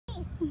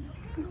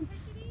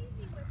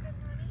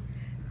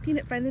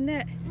Peanut, find the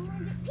net.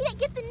 Peanut,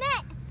 get the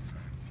net.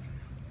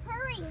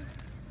 Hurry.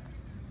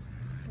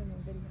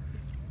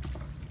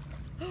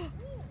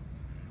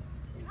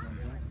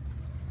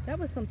 That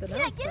was something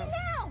Peanut, else. get it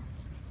now.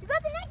 You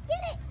got the net,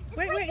 get it. It's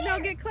Wait, right no, there.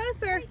 get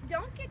closer. Wait,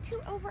 don't get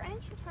too over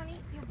anxious, honey.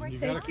 You'll break You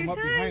the gotta Take come your up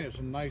time. behind it. It's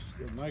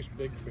a nice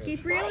big fish.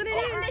 Keep reeling it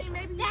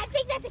in. I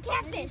think that's a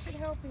catfish.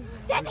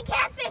 That's a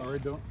catfish. All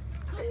right, don't.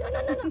 Oh, no.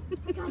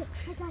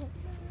 I got it.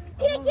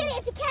 Peanut, get it.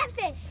 It's a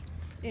catfish.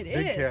 It Big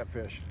is.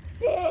 catfish.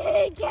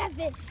 Big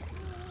catfish.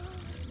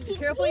 Be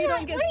careful you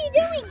don't get. What are you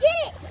doing?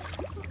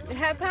 Get it.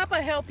 Have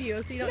Papa help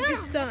you so you don't get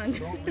stung.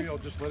 Don't reel.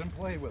 Just let him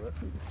play with it.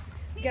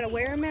 You gotta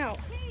wear him out.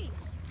 Hey,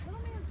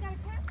 little man's got a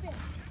catfish.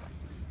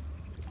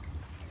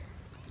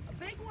 A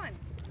big one.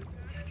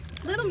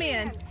 Little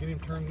man, Get him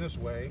turned this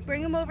way.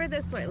 bring him over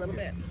this way a little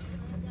bit.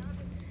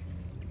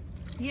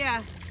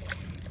 Yeah,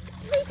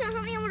 Please don't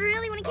help me. I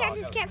really want to catch I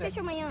this got a catfish stick.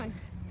 on my own.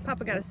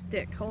 Papa got a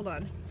stick. Hold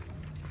on.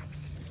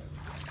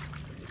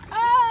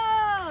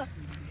 Oh!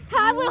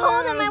 I want to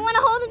hold him. I want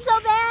to hold him so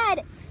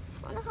bad.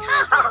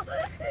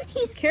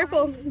 He's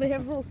Careful, they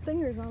have little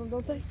stingers on them,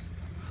 don't they?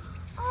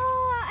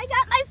 Oh, I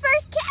got my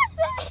first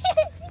catfish.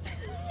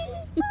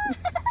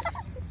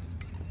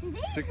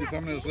 Stick your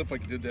thumb in his lip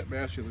like you did that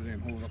bass the other day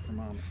and hold it up for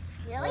Mom.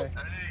 Really?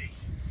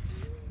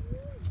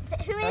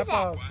 Who is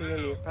Papa's that? seeing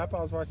you.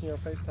 Papa's watching your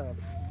FaceTime.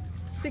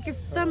 Stick your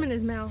thumb in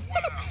his mouth.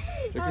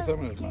 Stick your thumb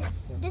in his mouth.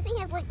 Does he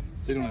have like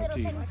They don't have little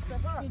teeth.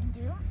 tiny- They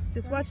do?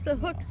 Just watch the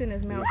hooks in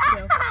his mouth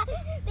still.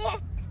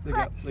 They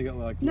have They got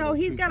like. No, little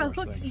he's got a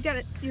toothbrush hook. things. You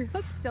got your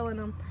hook still in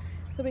him.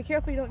 So be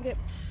careful you don't get.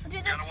 Do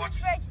those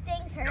toothbrush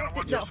things hurt? Gotta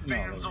watch No. those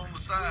fins on the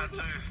side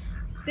too.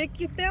 Stick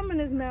your thumb in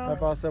his mouth.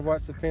 Papa said,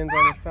 watch the fins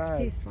on the He's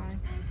sides. fine.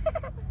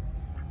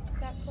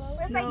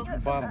 What if I No. do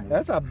it Bottom.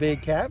 That's a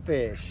big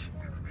catfish.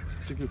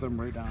 Stick your thumb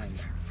right down.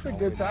 It's a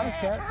good size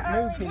cat.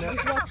 Move, Peanut.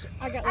 Just watch.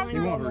 I got I'm lines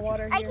won't on the hurt you.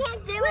 water I here.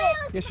 can't do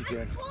it. Yes, you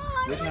can.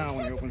 Do it now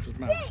when he opens his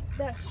mouth.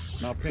 That-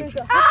 Now pinch There's it.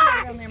 a hook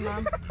right on there,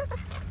 Mom.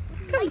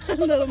 Come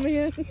on, little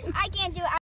man. I can't do it.